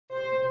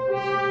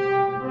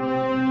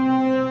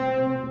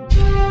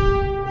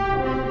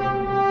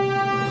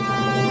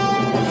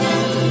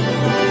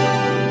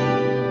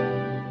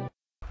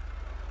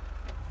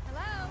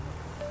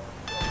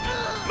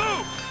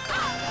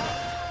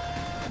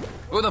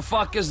the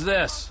fuck is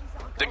this?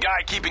 The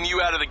guy keeping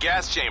you out of the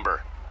gas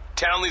chamber.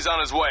 Townley's on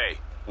his way.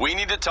 We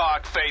need to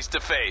talk face to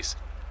face.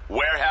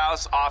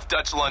 Warehouse off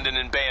Dutch London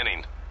and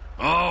Banning.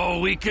 Oh,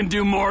 we can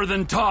do more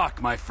than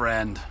talk, my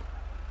friend.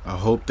 I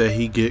hope that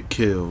he get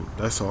killed.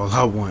 That's all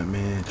I want,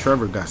 man.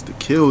 Trevor got to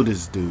kill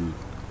this dude.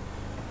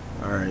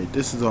 Alright,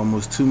 this is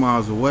almost 2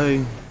 miles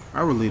away.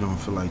 I really don't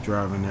feel like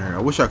driving there.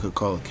 I wish I could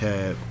call a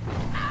cab.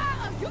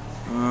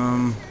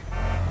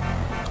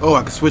 Oh,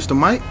 I can switch the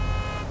mic?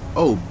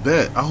 Oh,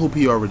 bet. I hope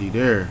he already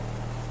there.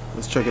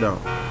 Let's check it out.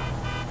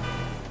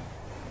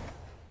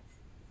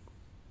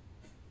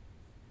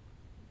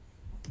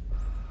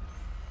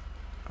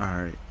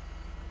 Alright.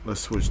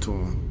 Let's switch to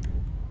him.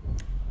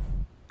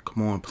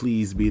 Come on,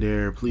 please be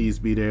there. Please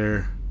be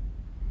there.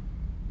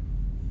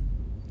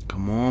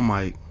 Come on,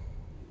 Mike.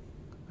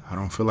 I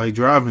don't feel like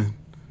driving.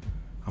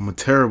 I'm a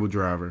terrible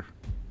driver.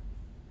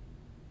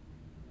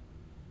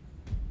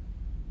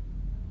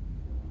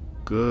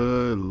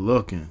 Good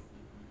looking.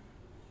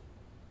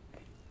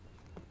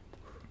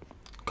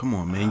 Come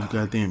on, man. You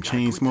goddamn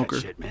chain smoker.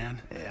 Shit, man.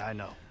 Yeah, I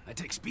know. I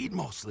take speed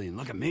mostly, and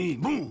look at me.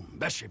 Boom.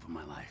 Best shape of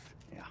my life.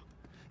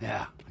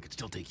 Yeah, I could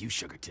still take you,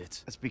 sugar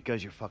tits. That's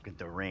because you're fucking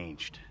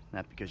deranged,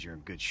 not because you're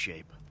in good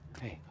shape.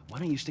 Hey, why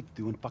don't you stick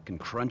to doing fucking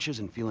crunches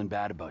and feeling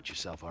bad about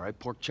yourself, all right,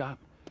 pork chop?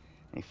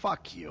 Hey,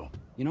 fuck you.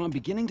 You know, I'm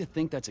beginning to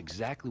think that's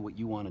exactly what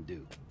you want to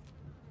do.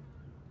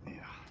 Yeah.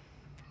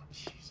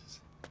 Jesus.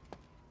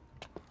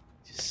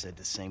 Just said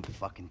the same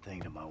fucking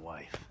thing to my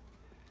wife.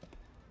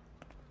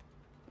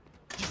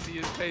 You see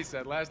his face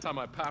that last time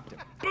I popped him.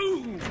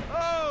 Boom!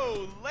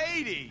 Oh,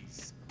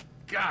 ladies!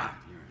 God,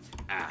 you're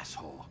an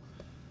asshole.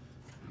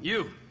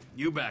 You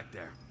back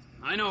there.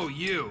 I know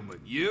you, but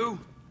you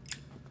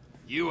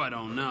I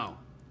don't know.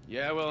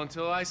 Yeah, well,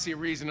 until I see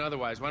reason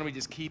otherwise, why don't we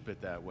just keep it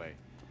that way?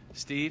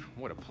 Steve,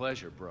 what a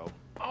pleasure, bro.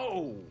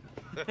 Oh!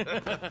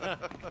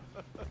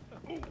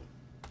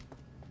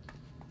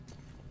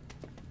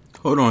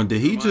 Hold on,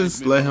 did he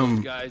just let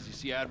him? Guys, you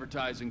see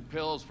advertising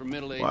pills for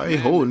middle-aged Why he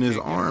holding his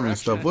arm and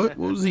stuff? What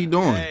was he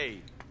doing?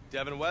 Hey,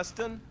 Devin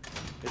Weston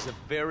is a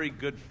very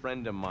good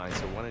friend of mine,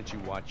 so why don't you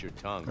watch your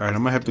tongue? All right,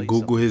 I'm gonna have to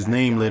Google his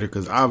name later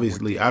because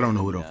obviously I don't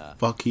know who the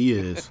fuck he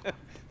is.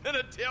 And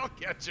a tail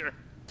catcher.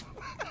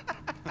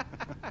 I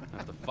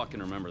have to fucking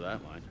remember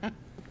that line.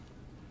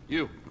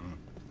 You.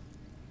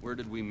 Where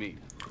did we meet?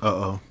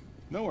 Uh-oh.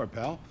 Nowhere,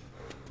 pal.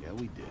 Yeah,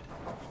 we did.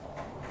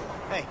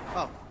 Hey,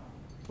 Pop,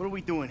 what are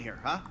we doing here,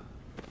 huh?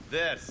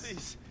 This.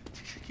 Please,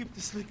 keep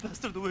this slick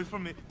bastard away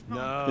from me.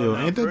 No. Yo,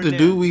 ain't that the Ferdinand,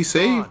 dude we he's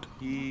saved? gone.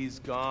 He's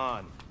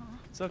gone.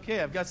 It's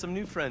okay. I've got some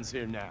new friends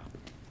here now.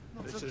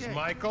 This is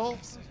Michael.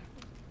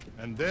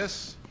 And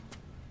this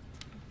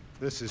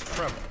is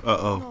Trevor.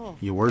 Uh-oh.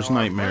 Your worst Our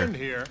nightmare. friend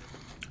here,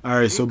 All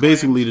right, so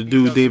basically the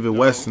dude David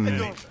Weston,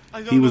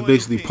 he was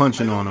basically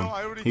punching on him.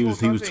 He was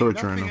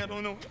torturing I him.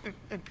 don't know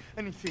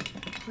anything.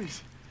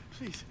 Please,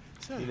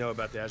 sir. You know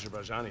about the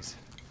Azerbaijanis?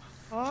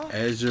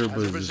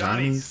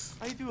 Azerbaijanis?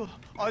 I do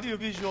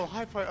audiovisual,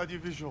 hi-fi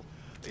audiovisual.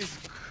 It's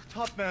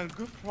top man,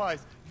 good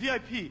price,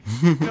 VIP.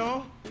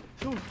 No?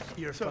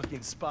 You're a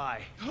fucking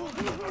spy. And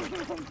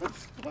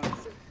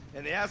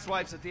the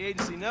asswipes at the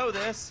agency know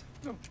this.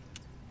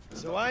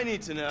 So I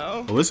need to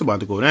know. Oh, it's about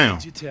to go down.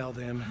 What did you tell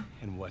them,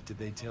 and what did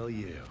they tell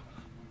you?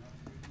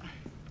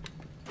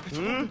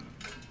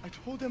 I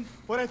told them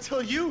what I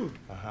tell you.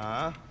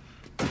 Uh-huh.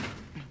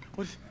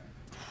 What?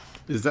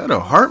 Is that a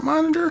heart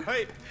monitor?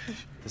 Hey,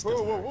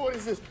 whoa, what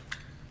is this?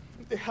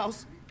 The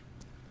house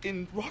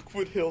in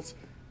Rockwood Hills.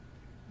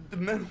 The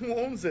man who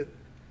owns it.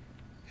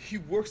 He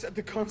works at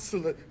the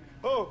consulate.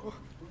 Oh,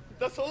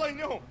 that's all I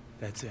know.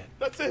 That's it.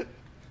 That's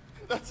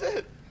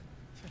it.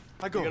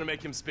 I go. You're gonna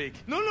make him speak.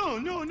 No. Oh,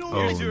 You were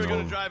no.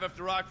 gonna drive up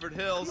to Rockford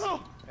Hills.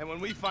 No. And when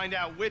we find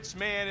out which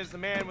man is the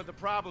man with the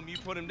problem, you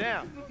put him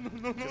down.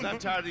 Because I'm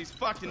tired of these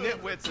fucking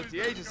nitwits at the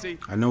agency.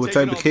 I know what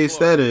taking type of all case the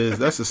glory. that is.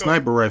 That's a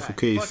sniper rifle Fuck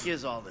case.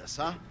 is all this,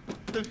 huh?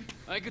 I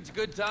think it's a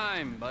good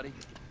time, buddy.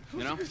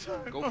 You know?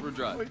 Go for a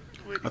drive.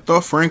 I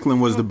thought Franklin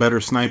was the better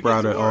sniper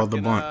out of all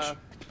the bunch.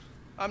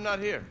 I'm not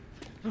here.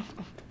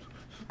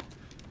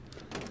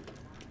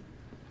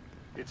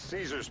 it's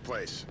Caesar's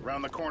place,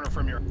 around the corner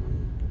from your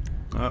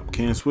Oh,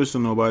 can't switch to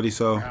nobody,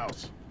 so.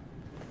 house.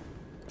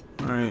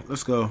 Alright,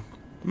 let's go.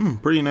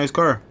 Pretty nice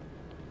car.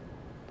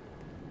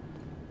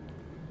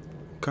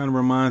 Kind of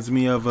reminds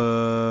me of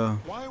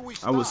Why are we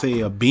I would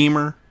say a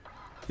Beamer.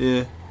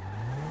 Yeah.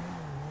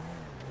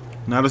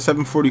 Not a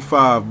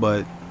 745,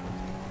 but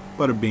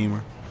a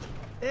Beamer.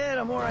 Yeah,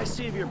 the more I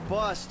see of your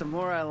boss, the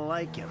more I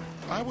like him.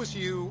 If I was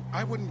you,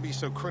 I wouldn't be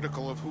so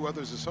critical of who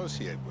others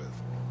associate with.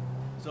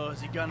 So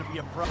is he gonna be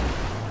a problem?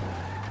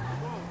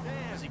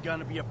 Is he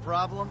gonna be a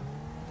problem?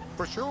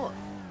 For sure.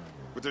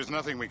 But there's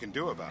nothing we can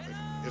do about it.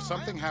 If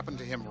something happened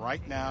to him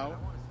right now,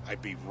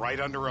 I'd be right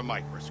under a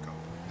microscope.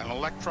 An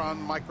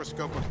electron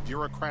microscope of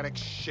bureaucratic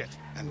shit.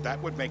 And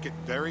that would make it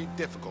very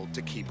difficult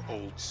to keep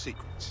old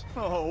secrets.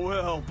 Oh,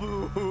 well,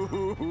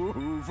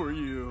 boo for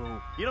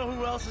you. You know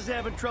who else is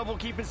having trouble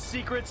keeping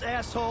secrets,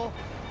 asshole?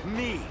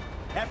 Me.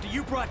 After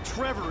you brought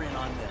Trevor in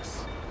on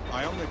this.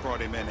 I only brought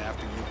him in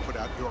after you put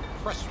out your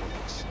press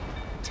release.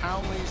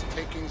 Townley's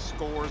taking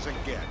scores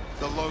again.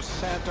 The Los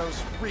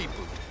Santos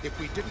reboot. If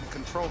we didn't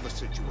control the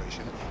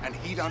situation and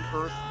he'd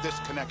unearthed this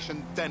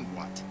connection, then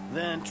what?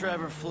 Then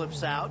Trevor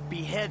flips out,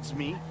 beheads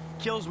me,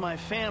 kills my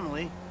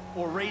family,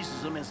 or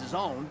raises them as his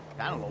own.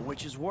 I don't know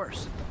which is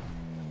worse.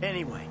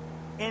 Anyway,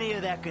 any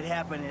of that could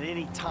happen at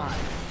any time.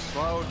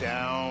 Slow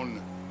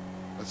down.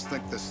 Let's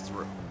think this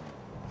through.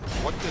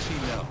 What does he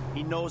know?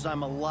 He knows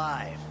I'm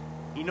alive.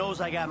 He knows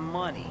I got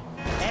money.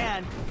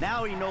 And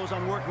now he knows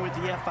I'm working with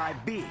the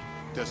FIB.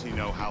 Does he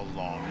know how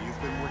long you've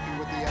been working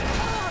with the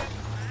FIB?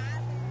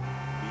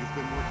 You've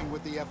been working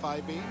with the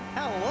FIB?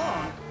 How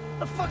long?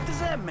 The fuck does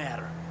that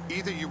matter?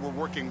 Either you were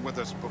working with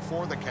us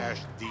before the Cash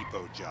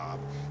Depot job,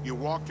 you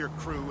walked your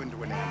crew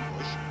into an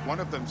ambush, one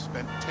of them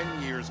spent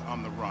 10 years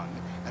on the run,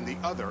 and the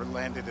other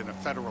landed in a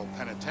federal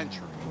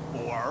penitentiary.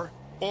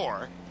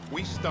 Or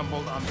we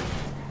stumbled on the...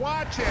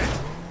 Watch it!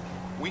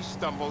 We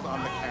stumbled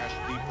on the Cash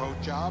Depot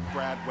job,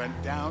 Brad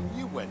went down,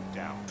 you went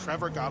down.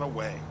 Trevor got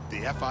away. The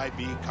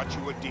FIB cut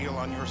you a deal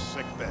on your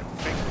sickbed,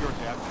 faked your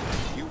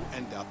death, and you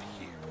end up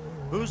here.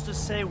 Who's to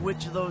say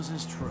which of those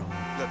is true?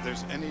 That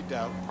there's any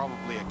doubt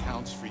probably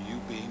accounts for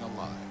you being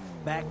alive.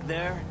 Back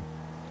there,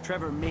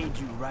 Trevor made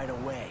you right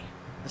away.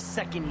 The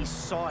second he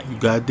saw you.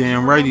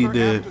 Goddamn right he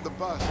did. After the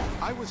bust,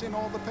 I was in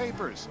all the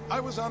papers. I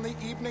was on the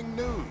evening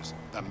news.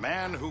 The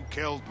man who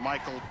killed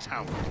Michael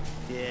Townley.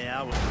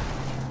 Yeah,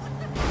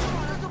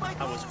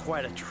 I was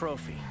quite a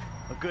trophy.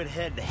 A good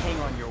head to hang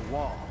on your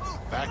wall.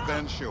 Back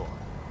then, sure.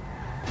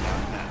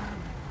 Not now.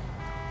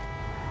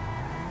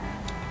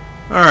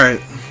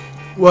 Alright.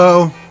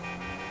 Well,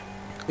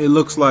 it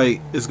looks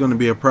like it's going to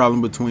be a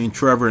problem between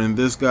Trevor and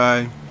this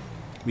guy.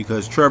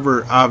 Because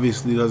Trevor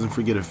obviously doesn't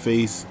forget a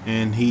face.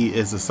 And he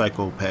is a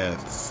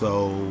psychopath.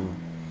 So,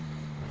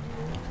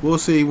 we'll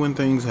see when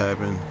things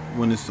happen.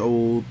 When this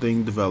whole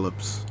thing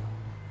develops.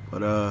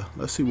 But,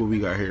 let's see what we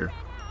got here.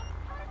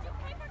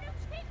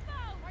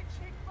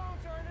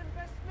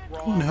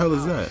 Who in the hell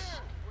is that?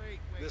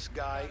 This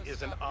guy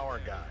isn't our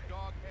guy.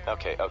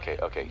 Okay.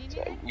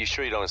 You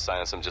sure you don't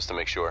silence him just to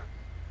make sure?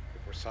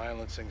 If we're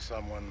silencing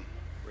someone,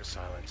 we're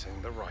silencing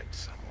the right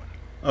someone.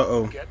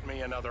 Uh-oh. Get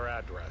me another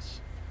address.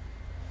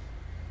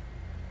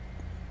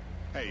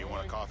 Hey, you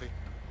want a coffee?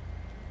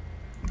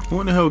 Who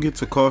in the hell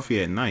gets a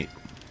coffee at night?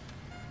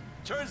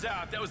 Turns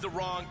out that was the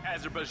wrong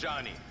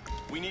Azerbaijani.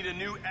 We need a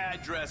new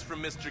address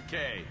from Mr.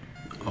 K.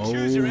 Oh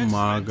Choose your my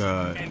instrument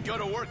God. and go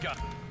to work on.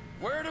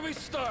 Where do we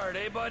start,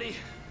 eh, buddy?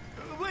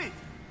 Wait!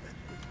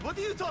 What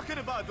are you talking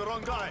about, the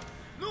wrong guy?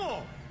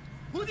 No!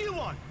 Who do you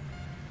want?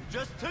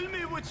 Just tell me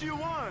what you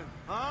want.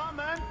 Huh,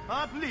 man?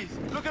 Huh, please.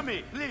 Look at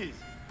me, please.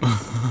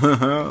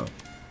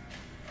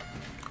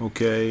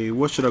 Okay,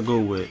 what should I go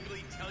with?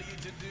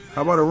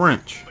 How about a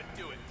wrench?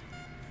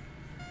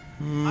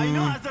 I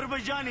know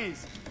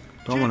Azerbaijanis.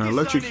 Don't want to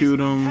electrocute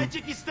them.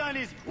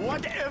 Tajikistanis,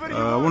 whatever you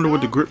I want, wonder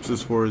what the huh? grips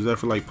is for. Is that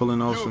for like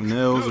pulling off some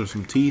nails or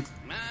some teeth?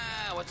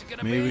 What's it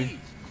gonna Maybe. be?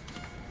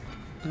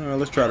 Alright,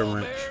 let's try the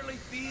wrench. Barely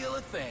feel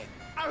a thing.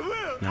 I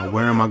will. Now,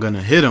 where am I going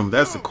to hit him?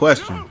 That's the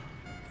question.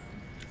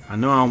 I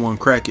know I don't want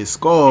to crack his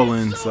skull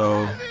in,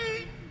 so...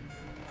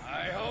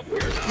 I hope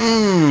you're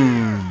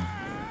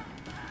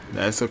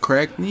That's a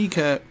cracked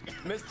kneecap.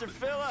 Mr.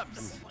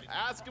 Phillips,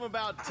 ask him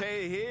about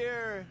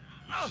Tahir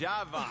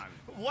Javan.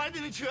 Why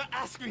didn't you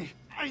ask me?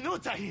 I know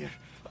Tahir.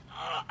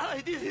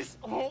 I did his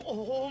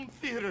home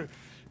theater.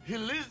 He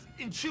lives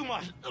in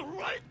Chumash,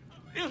 right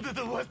into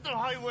the Western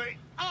Highway.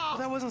 Well,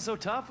 that wasn't so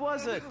tough,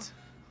 was it?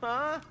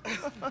 Huh?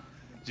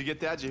 Did you get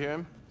that? Did you hear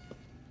him?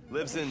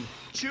 Lives in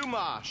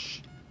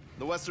Chumash,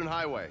 the Western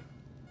Highway.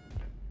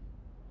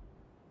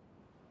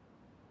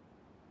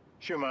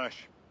 Shumash,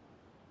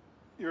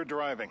 you're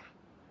driving.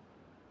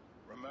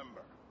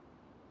 Remember,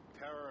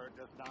 terror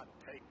does not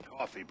take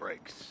coffee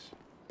breaks.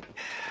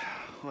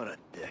 What a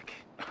dick.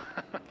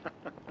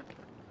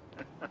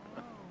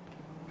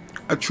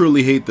 I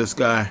truly hate this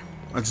guy.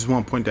 I just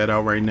want to point that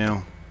out right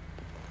now.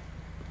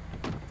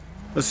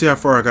 Let's see how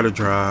far I gotta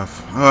drive.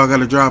 Oh, I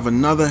gotta drive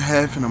another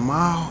half a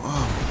mile?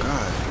 Oh, my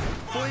God.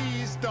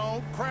 Please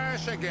don't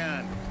crash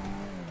again.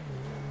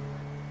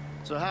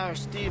 So how are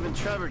Steve and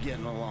Trevor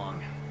getting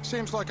along?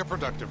 Seems like a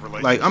productive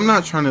relationship. Like, I'm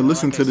not trying to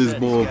listen to this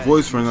boy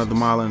voice for another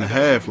mile and a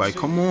half. Like,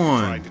 come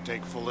on. Trying to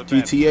take full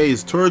advantage. GTA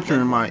is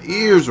torturing my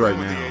ears right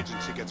The now.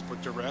 agency gets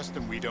put to rest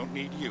and we don't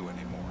need you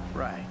anymore.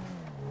 Right.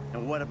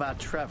 And what about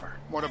Trevor?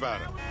 What about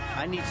it?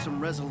 I need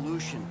some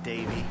resolution,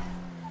 Davey.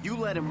 You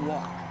let him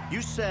walk.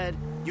 You said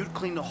you'd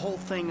clean the whole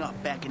thing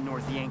up back in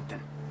North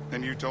Yankton.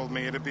 And you told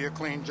me it'd be a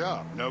clean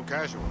job, no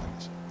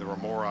casualties. There were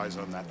more eyes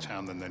on that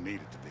town than there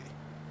needed to be.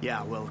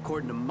 Yeah, well,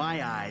 according to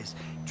my eyes,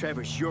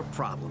 Trevor's your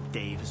problem,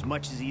 Dave, as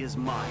much as he is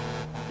mine.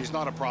 He's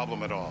not a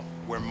problem at all.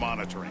 We're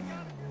monitoring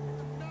him.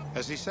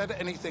 Has he said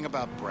anything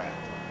about Brad?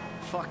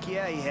 Fuck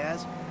yeah, he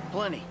has.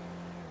 Plenty.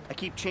 I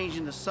keep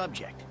changing the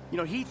subject. You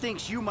know, he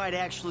thinks you might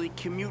actually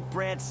commute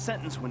Brad's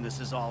sentence when this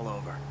is all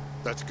over.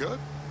 That's good.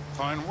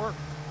 Fine work.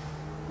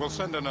 We'll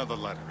send another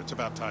letter. It's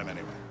about time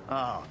anyway.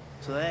 Oh,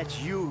 So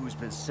that's you who's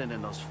been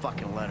sending those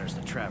fucking letters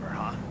to Trevor,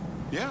 huh?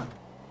 Yeah.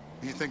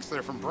 He thinks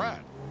they're from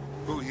Brad,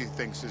 who he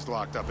thinks is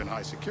locked up in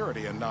high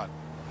security and not,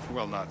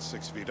 well, not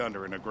 6 feet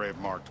under in a grave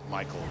marked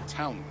Michael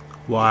Townley.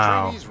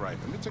 Wow. The trainees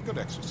write them. It's a good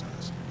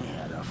exercise.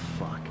 Yeah, the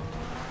fuck.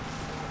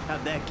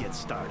 How'd that get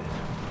started?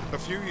 A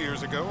few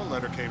years ago, a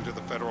letter came to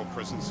the federal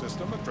prison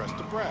system addressed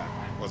to Brad.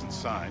 It wasn't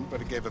signed, but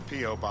it gave a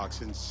P.O.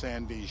 box in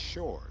Sandy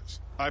Shores.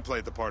 I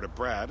played the part of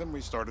Brad, and we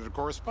started a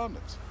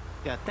correspondence.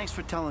 Yeah, thanks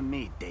for telling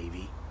me,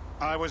 Davey.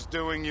 I was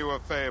doing you a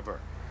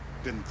favor.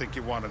 Didn't think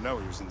you want to know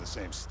he was in the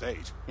same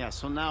state. Yeah,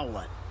 so now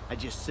what? I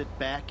just sit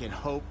back and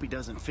hope he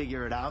doesn't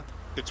figure it out?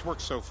 It's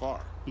worked so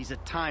far. He's a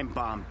time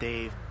bomb,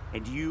 Dave,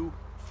 and you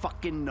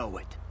fucking know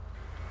it.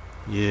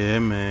 Yeah,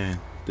 man.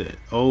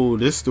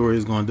 This story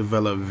is going to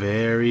develop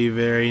very,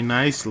 very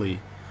nicely.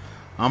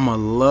 I'm going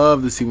to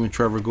love to see when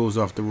Trevor goes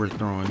off the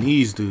Richter on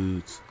these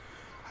dudes.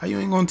 How you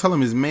ain't going to tell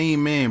him his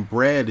main man,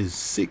 Brad, is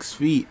 6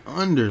 feet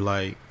under?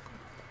 Like,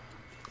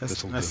 that's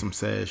some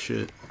sad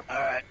shit. All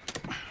right.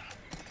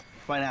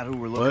 Find out who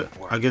we're looking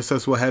for. But I guess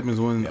that's what happens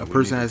when a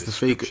person has to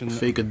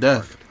fake a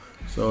death.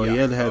 So he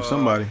had to have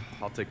somebody.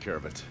 I'll take care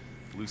of it.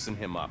 Loosen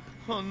him up.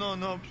 Oh,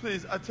 no,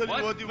 please. I tell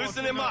you what you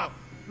Loosen want him to know. up.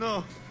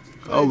 No.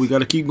 Oh, we got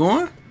to keep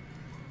going?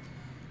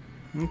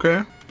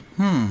 Okay.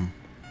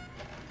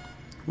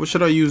 What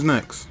should I use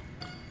next?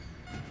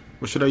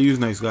 What should I use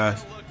next,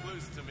 guys?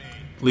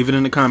 Leave it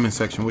in the comment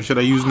section. What should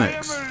I use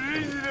next?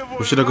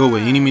 What should I go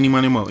with? Eeny, meeny,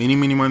 miny, mo. Eeny,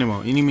 meeny, miny,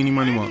 mo. Eeny, meeny,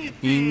 miny, mo.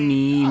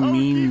 Eeny,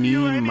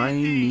 meeny,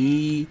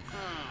 miny.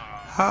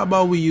 How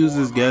about we use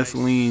this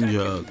gasoline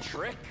jug?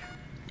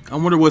 I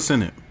wonder what's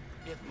in it.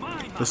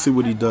 Let's see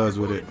what he does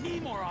with it.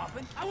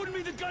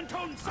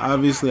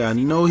 Obviously, I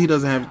know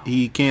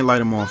he can't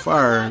light him on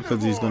fire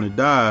because he's gonna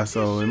die.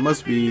 So it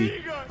must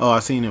be. Oh, I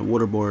seen it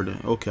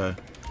waterboarding. Okay.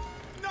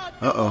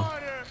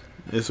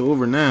 It's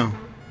over now.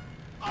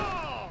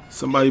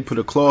 Somebody put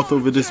a cloth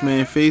over this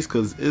man's face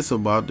because it's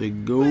about to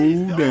go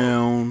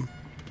down.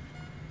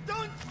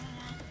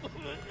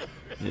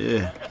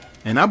 Yeah,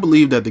 and I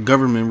believe that the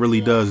government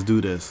really does do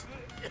this.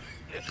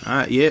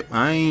 Yep,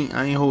 I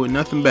ain't holding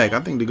nothing back. I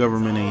think the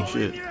government ain't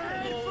shit.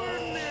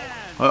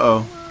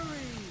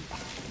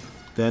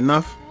 That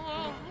enough?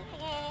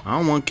 I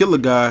don't want to kill a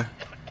guy.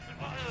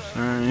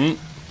 Alright.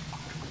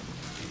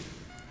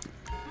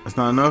 That's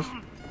not enough?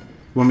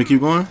 Want me to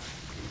keep going?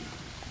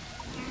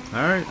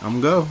 Alright, I'm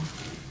go.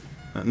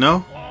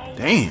 No?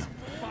 Damn.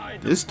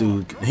 This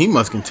dude, he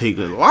must can take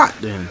a lot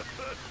then.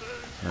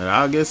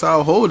 I guess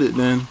I'll hold it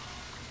then.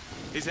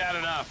 He's had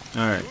enough.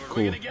 Alright,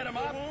 cool.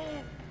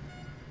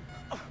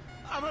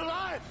 I'm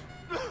alive.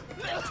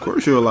 Of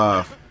course you're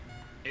alive.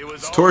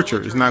 It's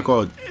torture. It's not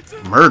called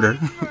murder.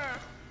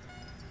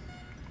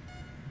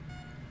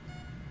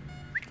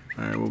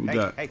 Alright, what we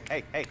got?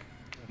 Hey.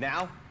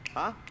 Now?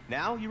 Huh?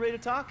 Now? You ready to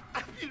talk?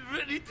 I've been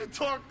ready to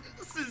talk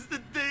since the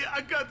day I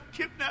got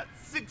kidnapped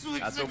 6 weeks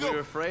That's ago. what we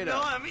were afraid of.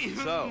 No, I mean,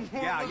 So,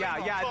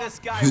 yeah, this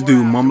guy. This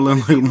dude mumbling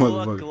like a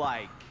look motherfucker.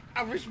 like?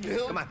 Average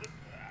build. Come on.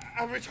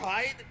 Average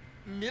height.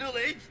 Middle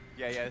age.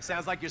 Yeah, it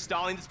sounds like you're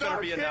stalling. This better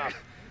be Dark hair. enough.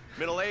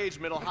 Middle age,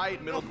 middle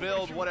height, middle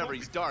build, whatever.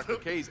 He's dark,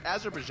 okay? He's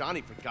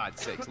Azerbaijani, for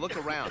God's sakes. Look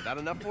around. That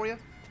enough for you?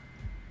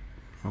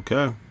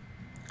 Okay.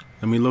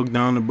 Let me look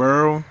down the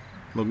barrel.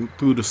 Look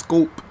through the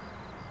scope.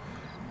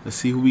 Let's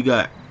see who we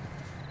got.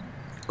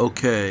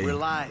 Okay. We're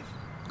live.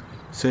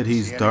 Said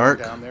he's See anyone dark,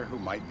 down there who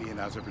might be in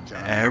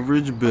Azerbaijan?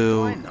 average I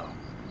build. know.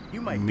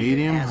 You might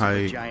medium be an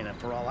height. vagina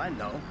for all I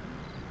know.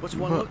 What's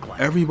one But look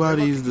like?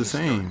 everybody's They look the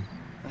same.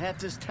 Half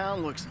this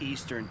town looks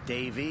Eastern,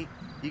 Davy.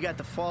 You got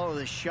the fall of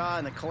the Shah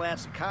and the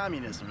collapse of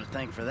communism to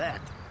thank for that.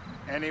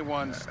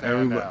 Anyone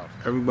stand out?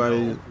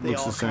 Everybody They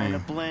looks all the kind same.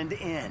 of blend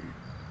in.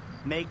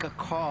 Make a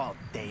call,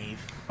 Dave.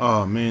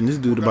 Oh man, this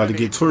dude We're about to gonna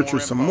get need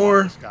tortured some info on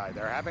more. this guy.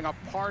 They're having a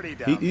party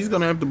down He's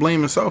gonna have to blame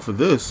himself for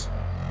this.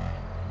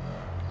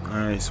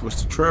 Alright, switch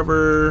to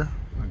Trevor.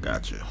 I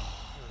got you.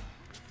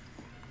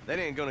 That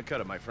ain't gonna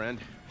cut it, my friend.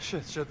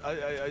 Shit.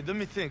 I let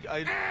me think.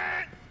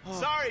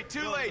 Sorry,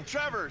 too late.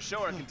 Trevor,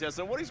 show our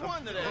contestant what he's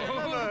won today.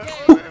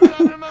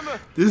 Remember.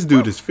 This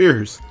dude is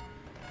fierce.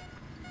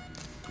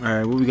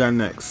 Alright, what we got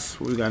next?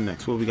 What we got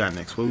next?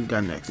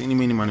 Eeny,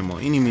 meeny, miny, mo.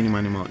 Eeny, meeny,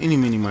 miny, mo. Eeny,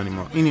 meeny, miny,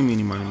 mo. Eeny,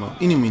 meeny, miny, mo.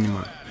 Eeny, meeny,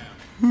 miny.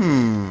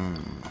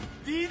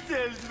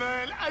 Details,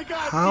 man. I got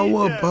How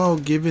details.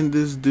 about giving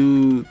this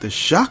dude the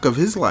shock of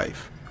his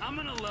life? I'm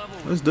gonna level.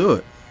 Let's do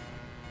it.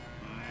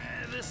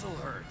 This'll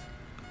hurt.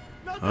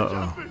 Not the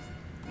jumpers.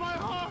 My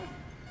heart.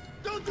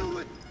 Don't do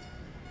it.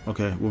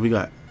 Okay, what we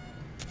got?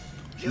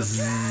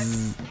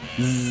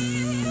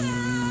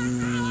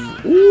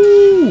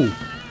 Ooh.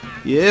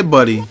 Yeah,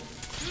 buddy.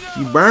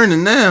 You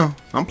burning now.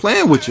 I'm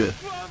playing with you.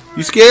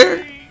 You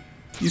scared?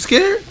 You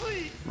scared?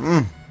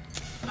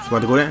 It's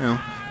about to go down.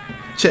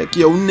 Check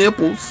your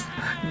nipples.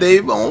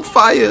 They've on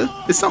fire.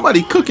 Is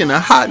somebody cooking a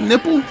hot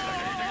nipple?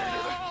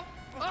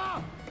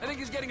 I think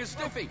he's getting a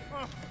stiffy.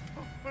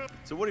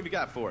 So what have you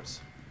got for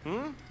us?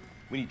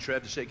 We need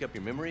Trev to shake up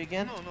your memory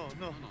again? No,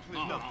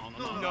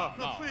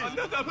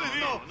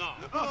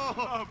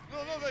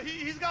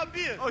 he's got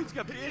beer. Oh, he's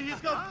got beer.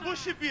 He's got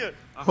bushy beer.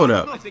 Hold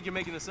up. I think you're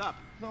making this up.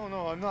 No,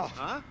 I'm not.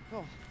 Huh?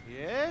 No.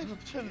 Yeah? I'm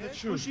telling the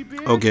truth. Bushy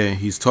beard? Okay,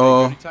 he's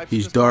tall,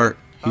 he's dark,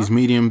 he's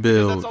medium That's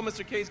all build,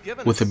 Mr. K's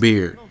given with a us.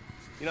 beard.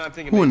 You know, I'm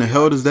thinking Who in the maybe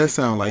hell I'll does that take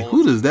sound some like?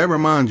 bullets Who does that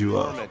remind you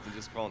of? and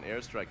just call an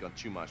airstrike on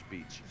Chumash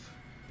Beach.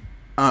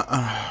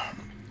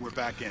 We're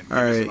back in.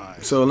 All right,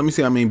 so let me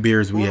see how many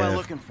beards we What am I have.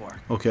 looking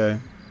for? Okay,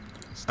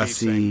 I Steve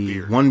saying see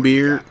beard. one What do you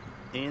beard.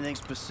 got? Anything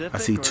specific? I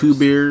see or 2 is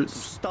beards.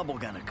 some stubble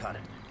gonna cut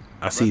it?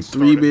 I see Let's 3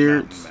 start at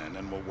beards. Mountain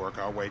Men, and we'll work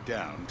our way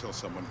down until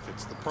someone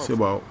fits the profile. See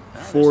about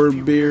There's a 4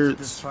 few beards at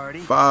this beards, party.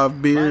 5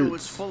 Vinewood's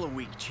beards. full of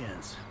weak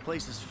chins.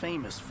 Place is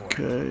famous for it.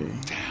 Okay,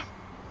 Damn.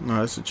 no,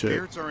 that's a chick.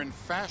 Beards are in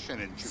fashion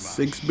in Jumanji.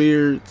 6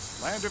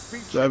 beards, Land of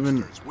beach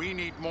 7. hipsters. We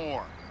need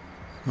more.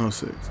 No,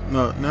 6.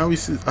 No, now we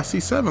see. I see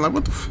 7. Like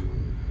what the?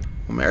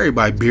 Well, man,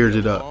 everybody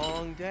bearded up.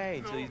 Long day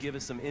until you give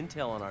us some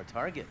intel on our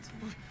target.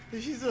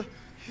 He's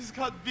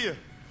got beer.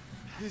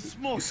 He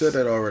smokes. You said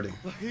that already.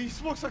 He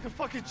smokes like a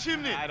fucking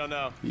chimney. I don't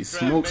know. He Trev,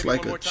 smokes maybe like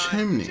one a more time,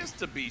 chimney. Just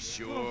to be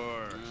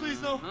sure.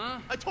 Please, no.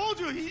 I told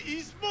you,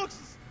 he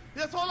smokes.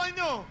 That's all I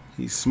know.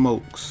 He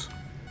smokes.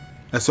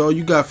 That's all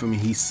you got for me.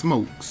 He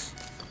smokes.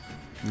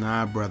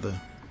 Nah, brother.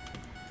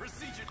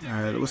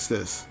 All right, what's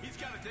this?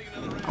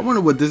 I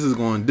wonder what this is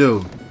gonna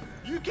do.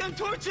 You can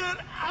torture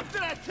after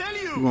I tell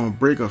We you. gonna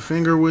break a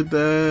finger with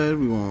that.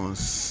 We gonna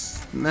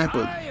snap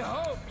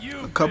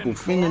a couple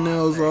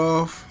fingernails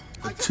off.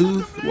 A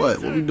tooth. What?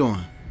 What we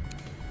doing?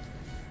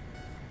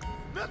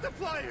 Not the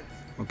flyers.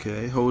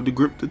 Okay, hold the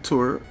grip to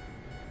tour.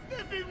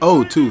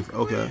 Oh, tooth.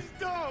 Okay.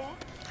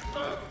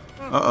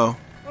 Uh-oh.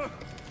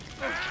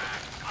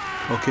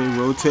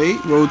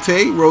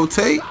 Okay,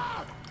 rotate.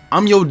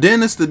 I'm your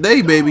dentist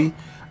today, baby.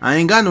 I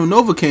ain't got no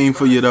Novocaine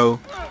for you, though.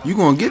 You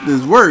gonna get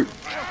this work.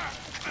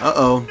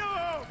 Uh-oh.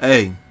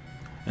 Hey,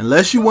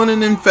 unless you want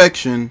an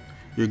infection,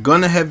 you're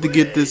gonna have to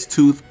get this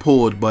tooth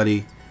pulled,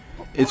 buddy.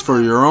 It's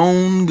for your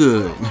own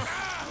good.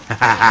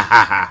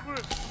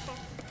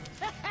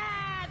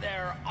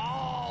 They're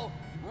all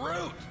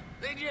root.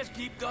 They just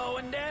keep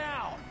going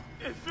down.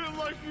 It feels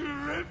like you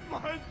ripped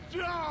my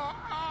jaw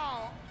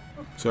out.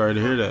 Sorry to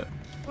hear that.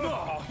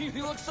 Oh, you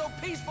look so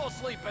peaceful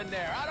sleeping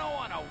there. I don't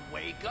want to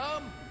wake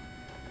him.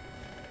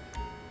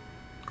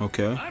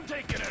 Okay. I'm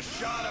taking a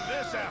shot of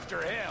this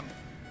after him.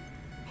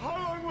 How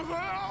long was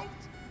I out?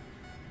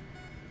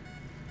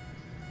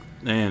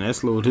 Man, that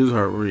slowed his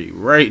heart rate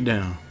right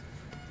down.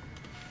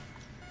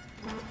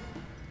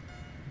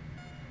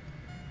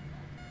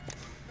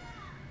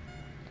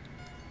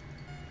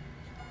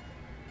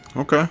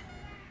 Okay.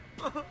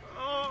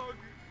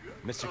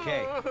 Mr.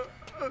 K.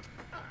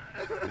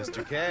 Mr.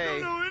 I K.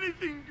 don't know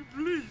anything,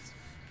 please.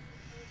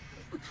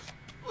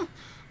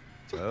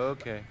 It's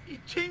okay. He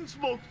chain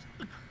smokes.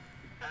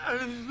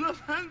 And he's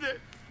left-handed.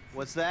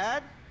 What's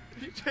that?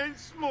 He chain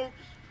smokes.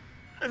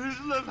 And he's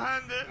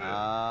left-handed.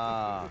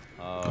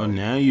 Oh,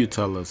 now you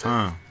tell us,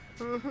 huh?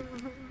 Any of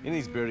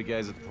these bearded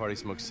guys at the party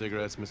smoke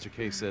cigarettes. Mr.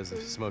 K says he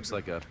smokes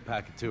like a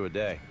pack of 2 a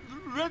day.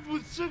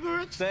 Redwood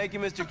cigarettes? Thank you,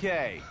 Mr.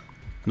 K.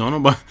 No,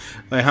 nobody.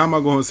 Like, how am I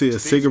going to see a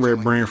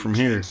cigarette brand from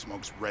here?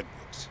 Smokes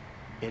redwoods.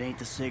 It ain't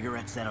the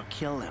cigarettes that'll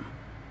kill him.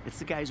 It's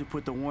the guys who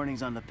put the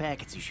warnings on the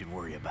packets you should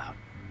worry about.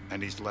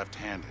 And he's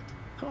left-handed.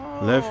 Oh,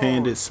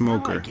 Left-handed now I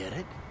smoker. get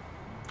it.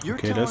 You're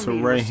Okay, telling that's a me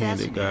you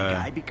right-handed assassinate a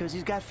guy. because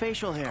he's got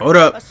facial hair. Hold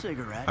up. A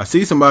cigarette. I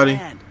see somebody.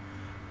 And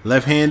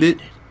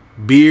Left-handed,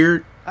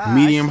 beard, I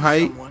medium see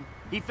height. someone.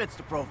 He fits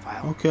the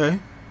profile. Okay.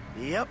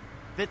 Yep,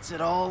 fits it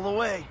all the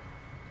way.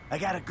 I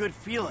got a good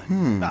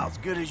feeling. About as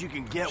good as you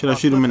can get. Should I while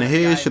shoot him in the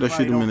flipping a head? guy Should I who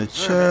shoot him probably in the don't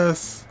deserve it.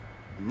 chest?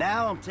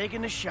 Now I'm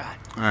taking a shot.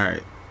 All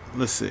right.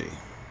 Let's see.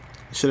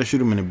 Should I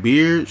shoot him in the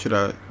beard? Should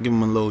I give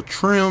him a little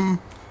trim?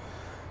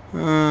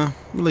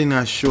 Really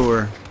not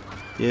sure.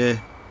 Yeah.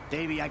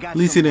 Davey, I got At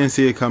least he someone. didn't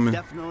see it coming.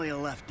 Definitely a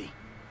lefty.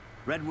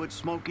 Redwood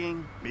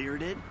smoking,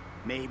 bearded,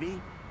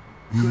 maybe,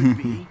 could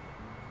be,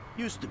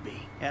 used to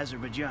be,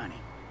 Azerbaijani.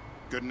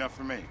 Good enough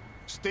for me.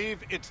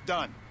 Steve, it's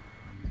done.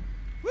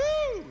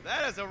 Woo!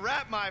 That is a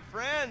wrap, my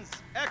friends.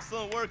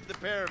 Excellent work, the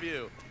pair of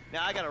you.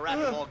 Now, I got a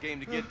racquetball game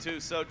to get to,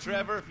 so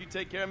Trevor, if you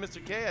take care of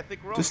Mr. K, I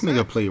think we're all This set.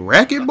 nigga play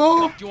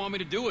racquetball? What do you want me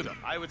to do with him?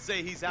 I would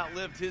say he's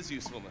outlived his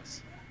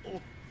usefulness.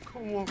 Oh,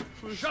 come on,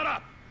 please. Shut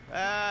up!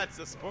 That's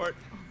a sport.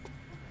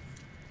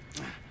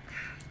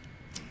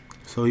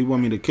 So he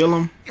want me to kill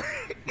him?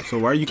 So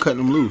why are you cutting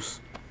him loose?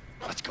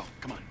 Let's go.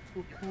 Come on.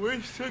 Where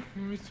you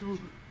taking me to?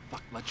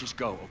 Fuck, let's just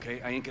go,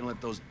 okay? I ain't gonna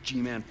let those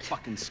G-Man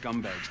fucking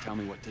scumbags tell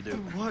me what to do.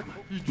 What?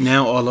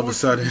 Now all of a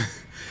sudden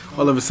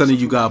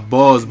you got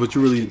balls, but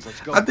you really,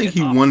 I think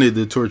he wanted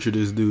to torture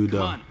this dude Come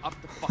though. on, up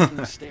the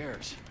fucking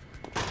stairs.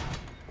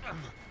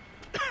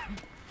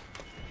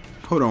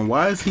 Hold on,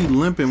 why is he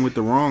limping with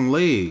the wrong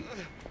leg?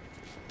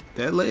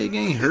 That leg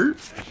ain't hurt?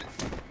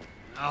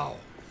 Oh,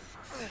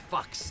 for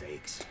fuck's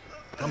sakes.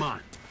 Come on.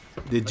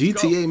 Did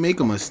GTA make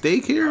a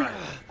mistake here? Now,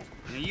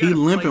 you He gotta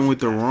limping play with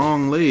the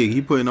wrong leg.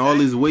 He putting all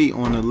his weight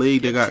on the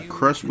leg that got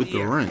crushed with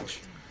the wrench.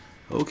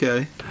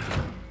 Okay.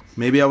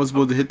 Maybe I was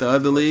supposed to hit the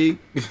other leg.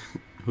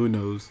 Who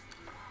knows?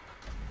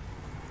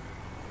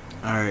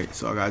 Alright,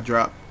 so I got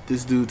dropped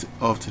this dude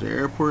off to the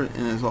airport,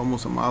 and it's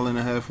almost a mile and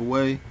a half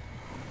away.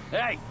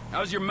 Hey,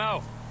 how's your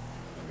mouth?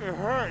 It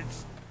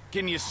hurts.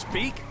 Can you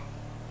speak?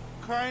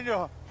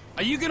 Kinda.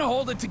 Are you gonna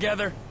hold it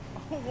together?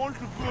 I want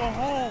to go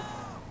home.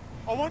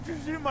 I want to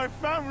see my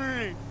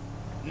family.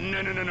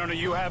 No,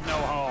 you have no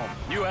home.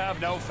 You have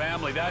no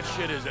family. That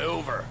shit is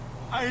over.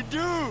 I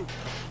do.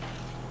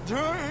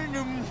 They're in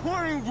the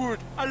morning wood.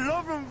 I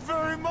love them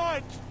very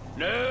much.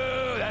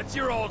 No, that's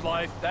your old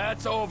life.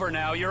 That's over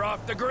now. You're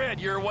off the grid.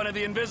 You're one of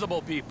the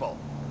invisible people.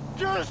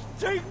 Just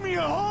take me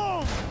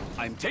home.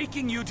 I'm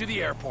taking you to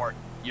the airport.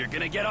 You're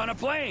gonna get on a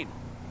plane.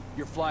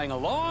 You're flying a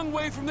long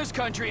way from this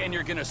country, and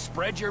you're gonna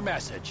spread your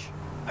message.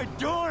 I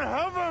don't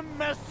have a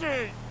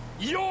message.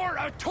 You're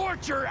a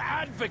torture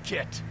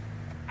advocate.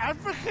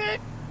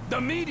 Advocate?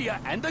 The media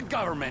and the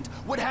government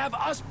would have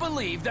us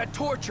believe that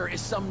torture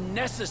is some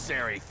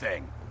necessary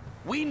thing.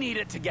 We need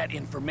it to get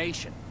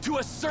information, to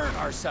assert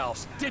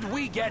ourselves. Did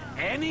we get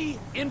any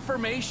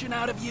information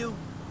out of you?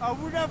 I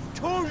would have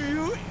told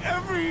you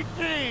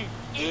everything.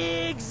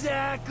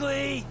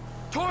 Exactly.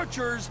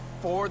 Torture's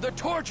for the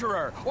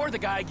torturer, or the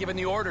guy giving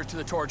the orders to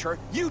the torturer.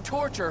 You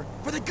torture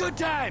for the good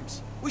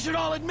times. We should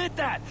all admit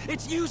that.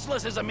 It's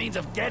useless as a means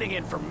of getting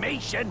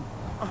information.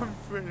 I'm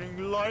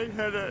feeling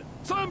lightheaded.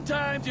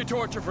 Sometimes you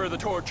torture for the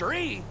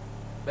torturee,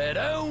 but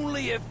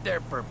only if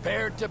they're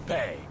prepared to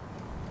pay.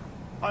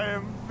 I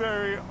am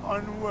very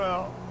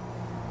unwell.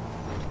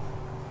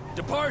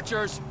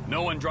 Departures.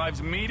 No one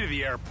drives me to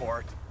the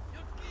airport.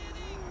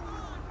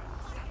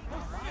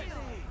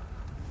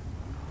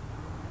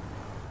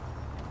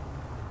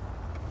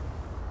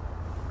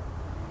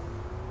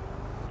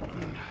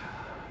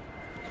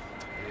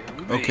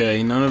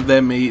 Okay, none of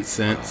that made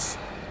sense.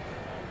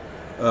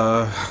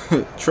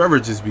 Trevor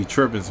just be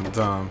tripping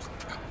sometimes.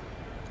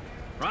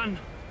 Run.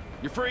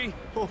 You're free.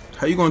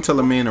 How you gonna tell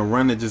a man to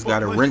run that just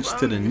got a wrench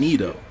to the knee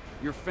though?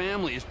 Your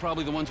family is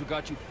probably the ones who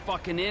got you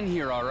fucking in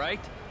here, all right?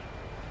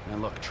 Now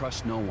look,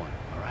 trust no one,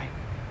 all right?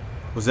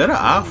 Was that an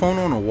iPhone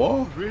on the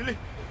wall? Really?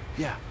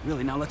 Yeah,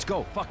 really. Now let's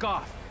go. Fuck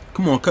off.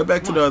 Come on, cut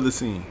back to the other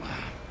scene.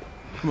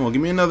 Come on,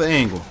 give me another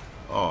angle.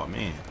 Oh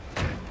man.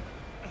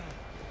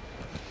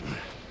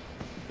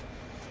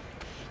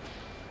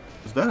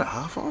 Is that an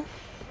iPhone?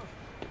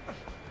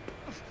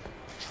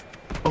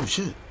 Oh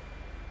shit.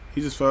 He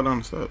just fell down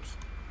the steps.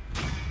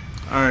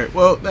 Alright,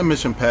 well, that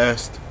mission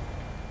passed.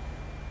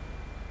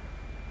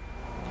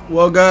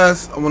 Well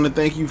guys, I want to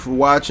thank you for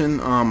watching.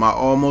 I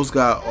almost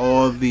got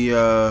all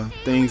the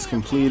things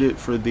completed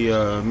for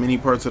the mini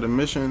parts of the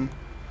mission.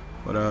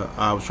 But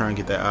I was trying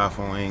to get that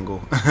iPhone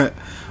angle.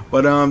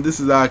 But this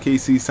is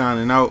IKC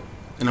signing out.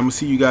 And I'm going to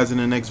see you guys in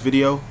the next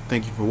video.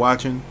 Thank you for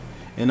watching.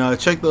 And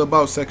check the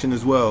About section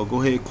as well.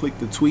 Go ahead, click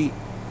the tweet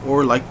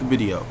or like the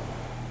video.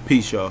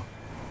 Peace, y'all.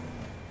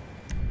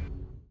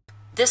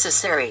 This is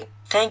Siri.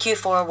 Thank you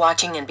for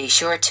watching and be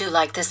sure to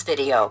like this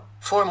video.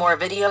 For more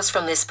videos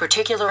from this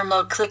particular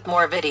mode, click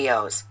more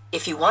videos.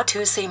 If you want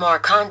to see more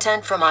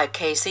content from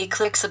IKC,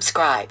 click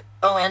subscribe.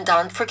 Oh, and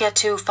don't forget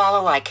to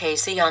follow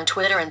IKC on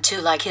Twitter and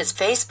to like his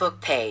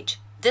Facebook page.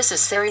 This is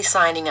Siri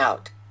signing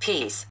out.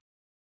 Peace.